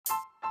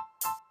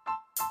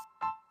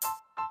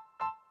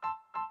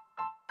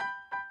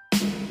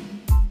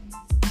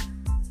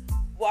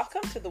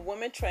Welcome to the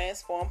Women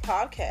Transform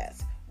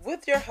podcast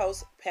with your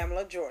host,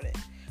 Pamela Jordan,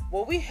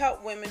 where we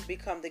help women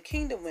become the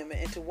kingdom women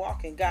and to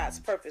walk in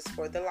God's purpose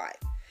for their life.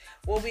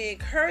 Where we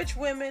encourage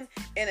women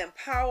and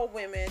empower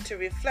women to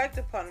reflect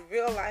upon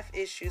real life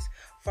issues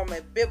from a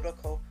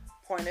biblical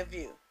point of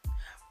view.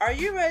 Are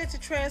you ready to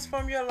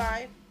transform your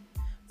life?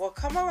 Well,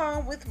 come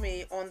along with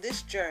me on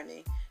this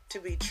journey to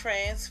be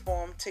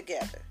transformed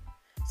together.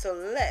 So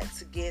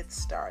let's get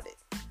started.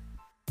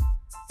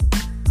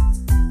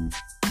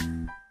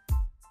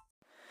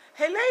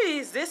 Hey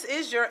ladies, this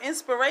is your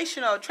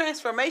inspirational,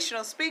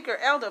 transformational speaker,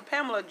 Elder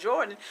Pamela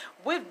Jordan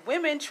with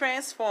Women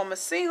Transform, a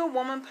single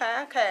woman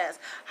podcast.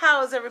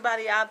 How is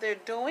everybody out there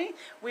doing?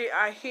 We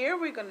are here.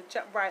 We're going to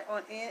jump right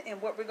on in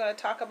and what we're going to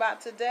talk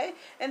about today.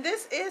 And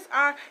this is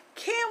our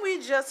Can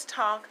We Just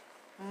Talk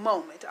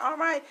moment. All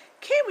right?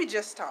 Can we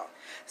just talk?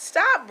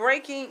 Stop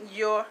breaking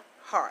your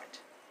heart.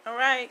 All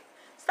right?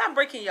 Stop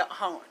breaking your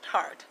own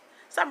heart.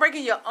 Stop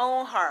breaking your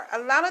own heart. A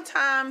lot of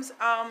times,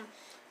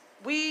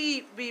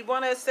 we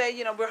want to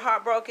say, we're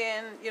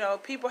heartbroken.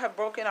 People have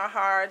broken our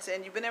hearts,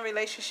 and you've been in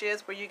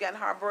relationships where you got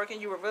heartbroken.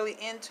 You were really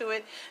into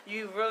it.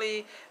 You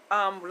really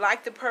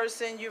like the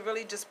person. You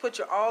really just put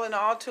your all in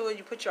all to it.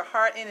 You put your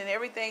heart in and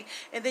everything,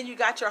 and then you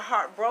got your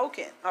heart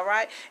broken, all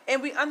right?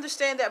 And we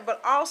understand that, but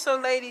also,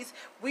 ladies,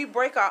 we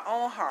break our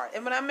own heart.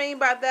 And what I mean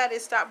by that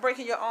is stop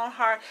breaking your own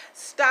heart.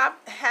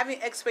 Stop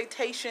having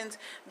expectations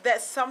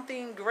that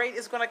something great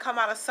is going to come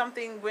out of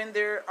something when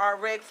there are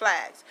red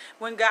flags.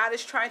 When God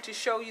is trying to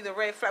show you the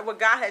red flag, when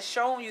God has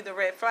shown you the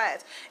red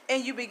flags,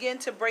 and you begin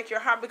to break your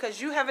heart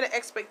because you have an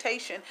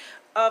expectation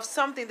of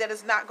something that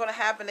is not going to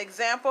happen.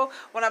 Example,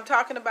 what I'm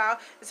talking about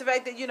is the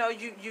fact that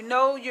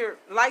you're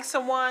like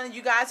someone,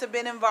 you guys have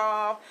been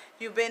involved,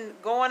 you've been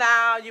going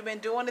out, you've been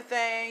doing the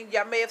thing,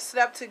 y'all may have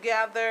slept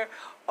together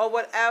or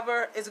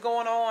whatever is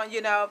going on,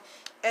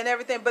 and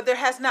everything, but there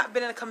has not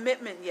been a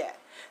commitment yet.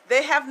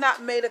 They have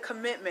not made a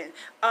commitment.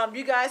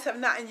 You guys have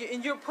not,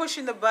 and you're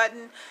pushing the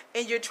button,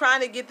 and you're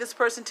trying to get this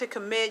person to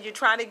commit. You're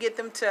trying to get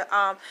them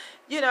to,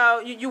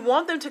 you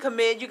want them to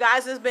commit. You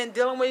guys have been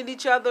dealing with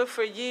each other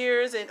for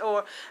years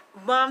or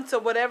months or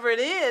whatever it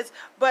is,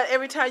 but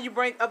every time you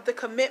bring up the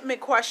commitment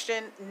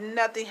question,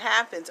 nothing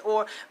happens.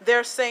 Or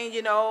they're saying,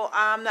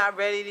 I'm not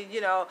ready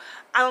to,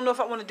 I don't know if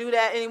I want to do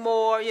that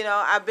anymore.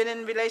 I've been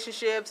in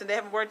relationships and they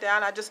haven't worked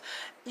out. I just,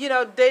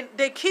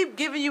 they keep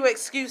giving you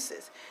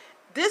excuses.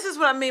 This is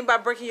what I mean by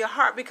breaking your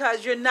heart,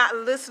 because you're not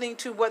listening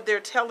to what they're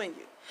telling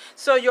you.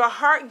 So your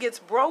heart gets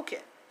broken.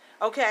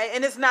 Okay,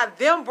 and it's not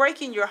them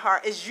breaking your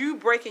heart, it's you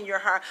breaking your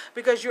heart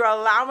because you're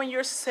allowing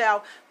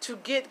yourself to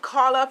get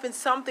caught up in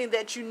something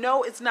that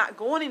it's not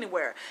going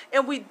anywhere.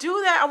 And we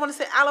do that, I want to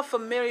say, out of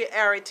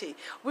familiarity.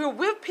 We're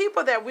with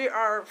people that we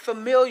are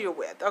familiar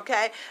with,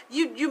 okay?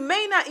 You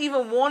may not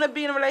even want to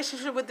be in a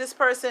relationship with this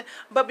person,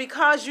 but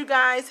because you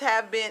guys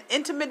have been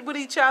intimate with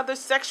each other,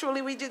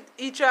 sexually with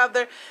each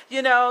other,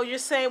 you're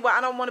saying, well,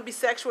 I don't want to be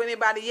sexual with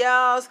anybody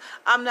else.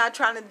 I'm not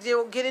trying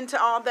to get into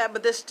all that,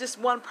 but there's just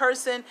one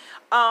person,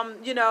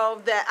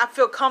 that I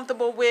feel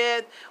comfortable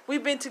with.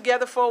 We've been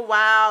together for a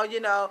while,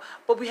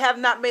 but we have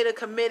not made a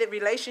committed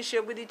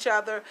relationship with each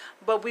other,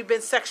 but we've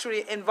been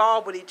sexually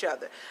involved with each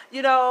other.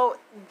 You got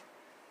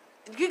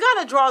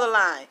to draw the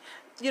line.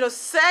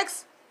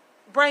 Sex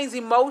brings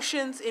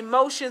emotions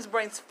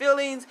brings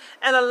feelings,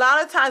 and a lot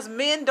of times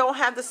men don't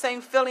have the same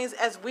feelings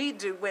as we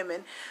do,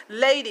 women.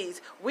 Ladies,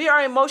 we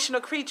are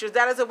emotional creatures.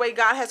 That is the way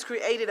God has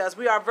created us.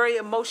 We are very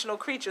emotional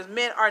creatures.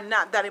 Men are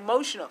not that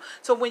emotional.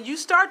 So when you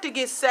start to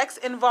get sex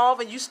involved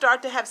and you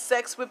start to have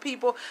sex with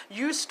people,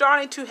 you're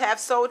starting to have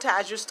soul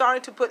ties. You're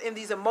starting to put in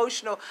these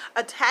emotional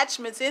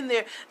attachments in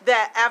there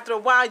that after a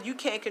while you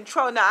can't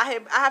control. Now, I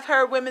have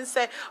heard women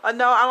say, oh,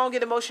 no, I don't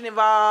get emotion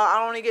involved.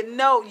 I don't get,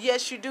 no,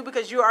 yes, you do,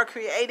 because you are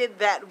created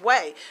that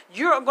way.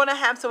 You're going to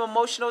have some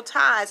emotional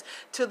ties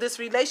to this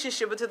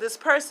relationship or to this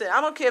person. I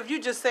don't care if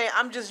you just say,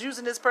 I'm just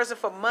using this person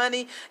for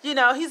money.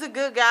 He's a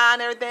good guy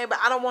and everything, but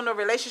I don't want a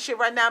relationship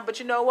right now. But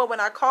you know what?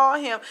 When I call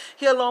him,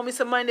 he'll loan me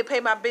some money to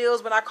pay my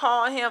bills. When I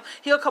call him,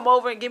 he'll come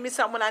over and give me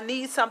something when I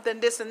need something,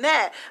 this and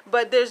that.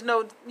 But there's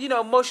no,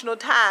 emotional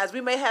ties.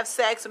 We may have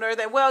sex and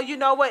everything. Well, you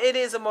know what? It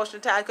is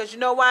emotional ties, because you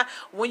know why?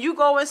 When you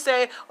go and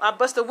say, I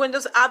bust the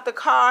windows out the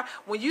car,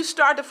 when you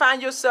start to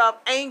find yourself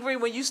angry,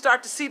 when you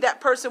start to see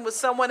that person with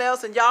someone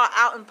else and y'all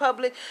out in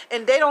public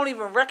and they don't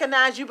even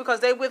recognize you because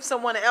they with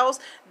someone else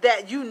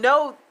that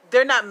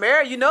they're not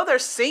married, they're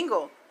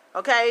single.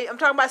 Okay, I'm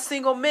talking about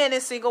single men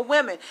and single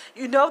women.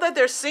 That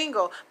they're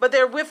single, but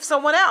they're with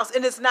someone else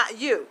and it's not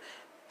you.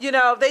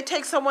 They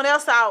take someone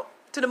else out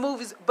to the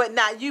movies, but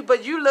not you.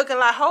 But you looking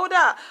like, hold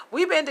up,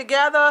 we've been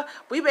together,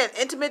 we've been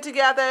intimate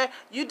together.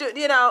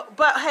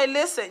 But hey,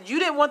 listen, you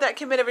didn't want that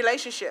committed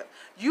relationship.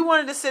 You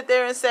wanted to sit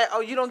there and say, oh,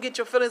 you don't get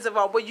your feelings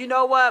involved. But you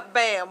know what?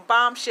 Bam,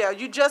 bombshell.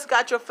 You just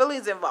got your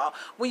feelings involved.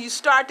 When you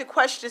start to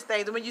question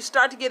things, when you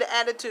start to get an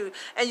attitude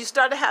and you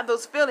start to have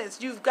those feelings,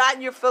 you've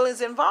gotten your feelings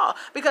involved,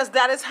 because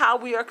that is how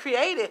we are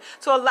created.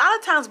 So a lot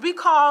of times we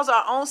cause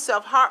our own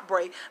self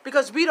heartbreak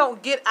because we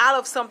don't get out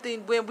of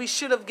something when we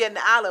should have gotten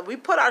out of. We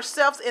put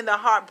ourselves in the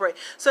heartbreak.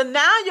 So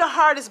now your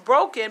heart is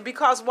broken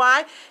because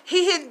why?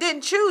 He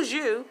didn't choose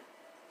you.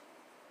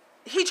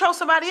 He chose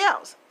somebody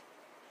else.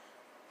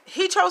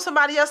 He chose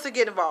somebody else to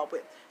get involved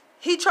with.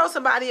 He chose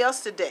somebody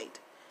else to date.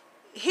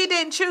 He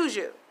didn't choose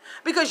you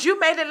because you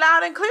made it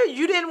loud and clear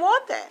you didn't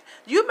want that.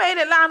 You made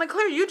it loud and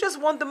clear you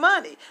just want the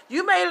money.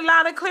 You made it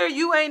loud and clear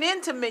you ain't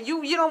intimate.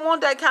 You don't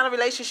want that kind of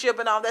relationship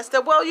and all that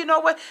stuff. Well, you know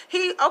what?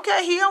 He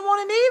don't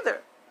want it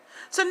either.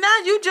 So now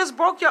you just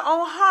broke your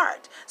own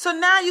heart. So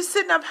now you're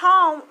sitting up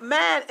home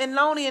mad and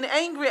lonely and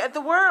angry at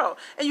the world.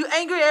 And you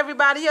angry at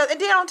everybody else.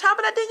 And then on top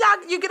of that,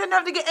 then you get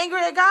enough to get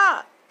angry at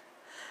God.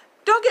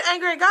 Don't get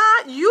angry at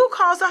God. You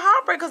caused the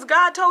heartbreak because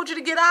God told you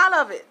to get out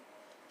of it.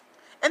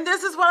 And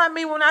this is what I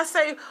mean when I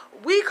say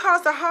we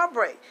cause the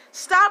heartbreak.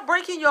 Stop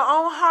breaking your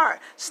own heart.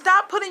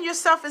 Stop putting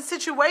yourself in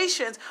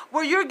situations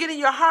where you're getting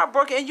your heart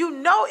broken and you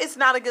know it's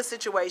not a good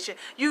situation.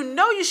 You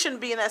know you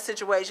shouldn't be in that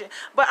situation.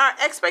 But our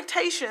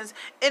expectations,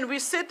 and we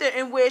sit there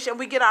and wish, and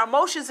we get our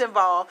emotions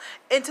involved,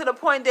 and to the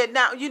point that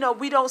now,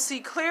 we don't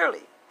see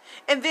clearly.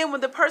 And then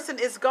when the person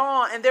is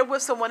gone and they're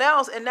with someone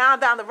else, and now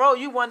down the road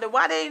you wonder,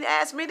 why they didn't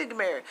ask me to get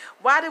married?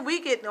 Why did we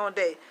get on a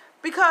date?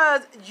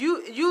 Because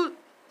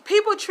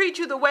people treat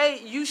you the way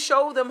you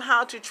show them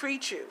how to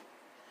treat you.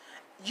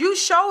 You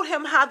showed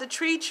him how to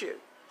treat you.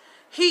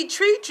 He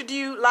treated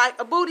you like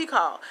a booty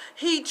call.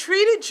 He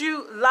treated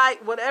you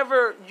like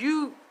whatever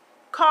you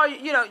call,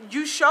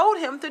 you showed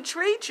him to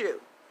treat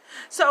you.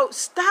 So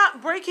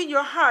stop breaking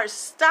your heart.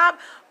 Stop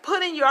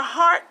putting your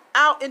heart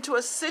out into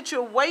a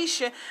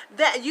situation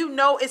that you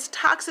know is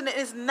toxic and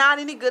it's not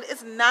any good.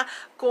 It's not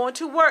going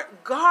to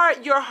work.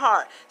 Guard your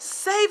heart.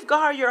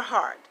 Safeguard your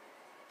heart.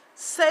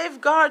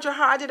 Safeguard your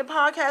heart. I did a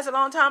podcast a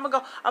long time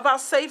ago about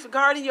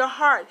safeguarding your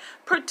heart.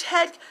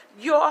 Protect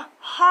your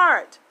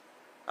heart.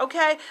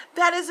 Okay?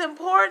 That is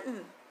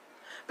important.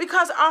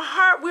 Because our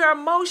heart, we are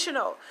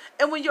emotional.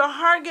 And when your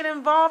heart get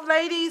involved,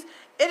 ladies,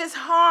 it is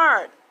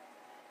hard.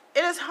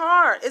 It is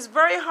hard. It's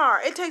very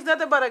hard. It takes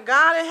nothing but a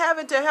God in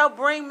heaven to help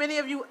bring many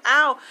of you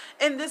out.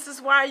 And this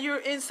is why you're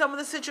in some of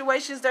the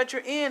situations that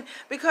you're in.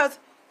 Because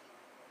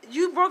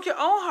you broke your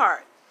own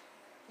heart.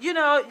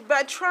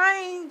 By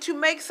trying to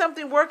make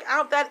something work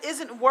out that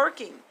isn't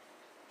working.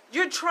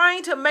 You're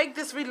trying to make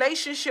this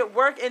relationship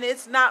work and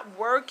it's not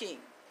working.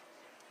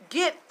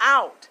 Get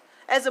out.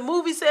 As the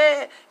movie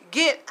said,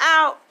 get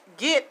out,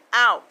 get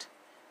out.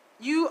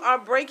 You are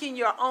breaking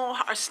your own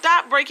heart.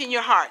 Stop breaking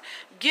your heart.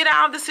 Get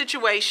out of the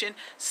situation.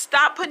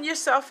 Stop putting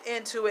yourself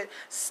into it.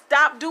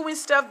 Stop doing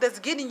stuff that's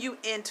getting you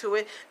into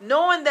it.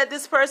 Knowing that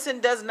this person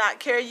does not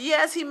care.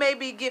 Yes, he may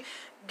be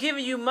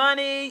giving you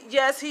money.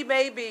 Yes, he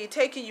may be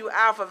taking you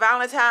out for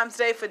Valentine's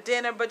Day for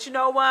dinner. But you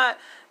know what?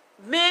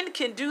 Men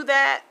can do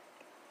that.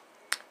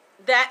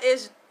 That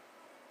is,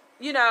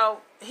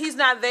 he's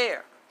not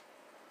there.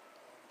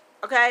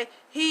 Okay?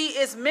 He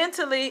is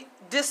mentally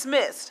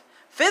dismissed.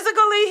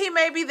 Physically, he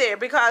may be there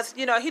because,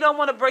 he don't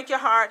want to break your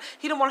heart.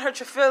 He don't want to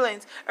hurt your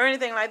feelings or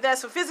anything like that.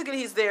 So physically,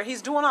 he's there.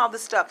 He's doing all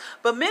this stuff.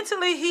 But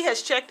mentally, he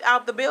has checked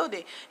out the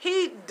building.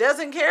 He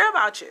doesn't care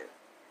about you.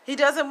 He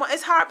doesn't want,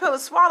 it's hard pill to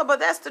swallow, but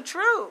that's the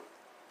truth.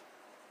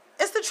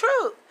 It's the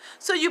truth.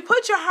 So you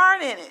put your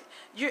heart in it.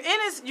 You're in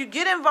it, you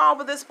get involved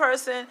with this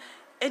person,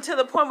 and to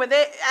the point where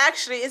they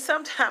actually, and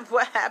sometimes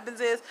what happens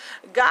is,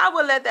 God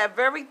will let that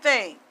very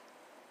thing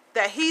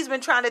that he's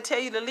been trying to tell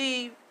you to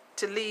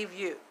leave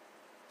you.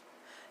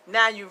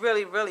 Now you're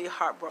really, really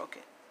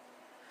heartbroken.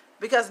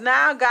 Because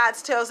now God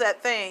tells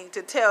that thing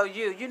to tell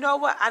you, you know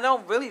what, I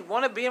don't really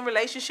want to be in a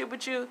relationship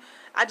with you.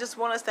 I just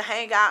want us to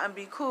hang out and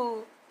be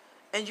cool.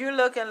 And you're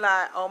looking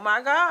like, oh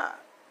my God,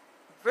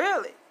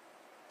 really?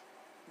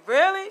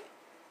 Really?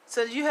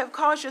 So you have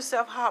caused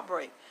yourself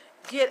heartbreak.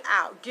 Get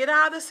out. Get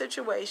out of the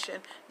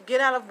situation.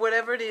 Get out of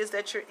whatever it is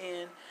that you're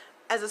in.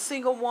 As a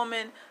single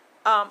woman,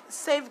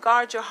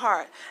 safeguard your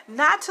heart.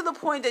 Not to the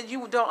point that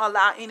you don't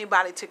allow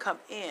anybody to come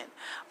in.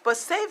 But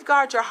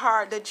safeguard your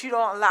heart that you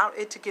don't allow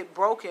it to get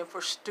broken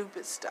for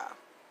stupid stuff.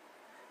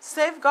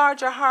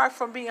 Safeguard your heart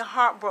from being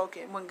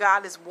heartbroken when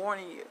God is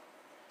warning you.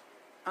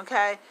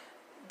 Okay?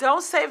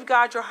 Don't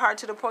safeguard your heart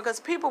to the point, because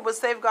people will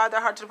safeguard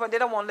their heart to the point they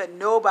don't want to let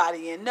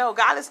nobody in. No,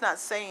 God is not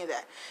saying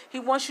that. He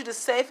wants you to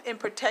safe and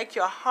protect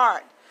your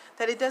heart,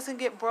 that it doesn't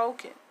get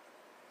broken.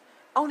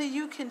 Only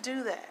you can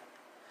do that.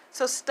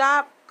 So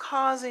stop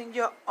causing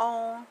your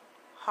own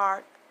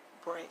heart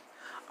break.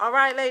 All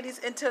right, ladies,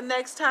 until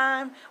next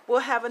time, we'll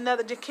have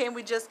another Can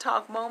We Just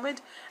Talk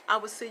moment. I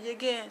will see you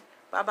again.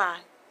 Bye-bye.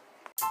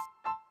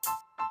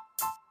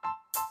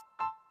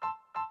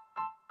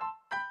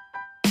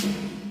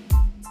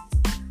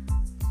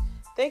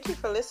 Thank you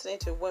for listening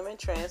to Women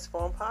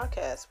Transform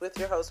Podcast with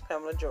your host,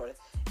 Pamela Jordan.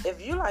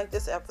 If you like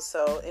this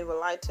episode and would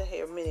like to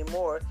hear many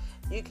more,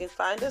 You can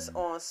find us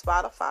on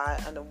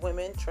Spotify under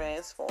Women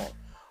Transform,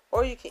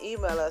 or you can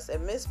email us at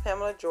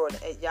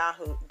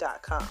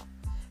misspamela.jordan@yahoo.com.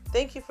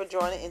 Thank you for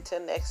joining. Until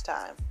next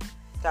time,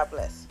 God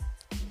bless.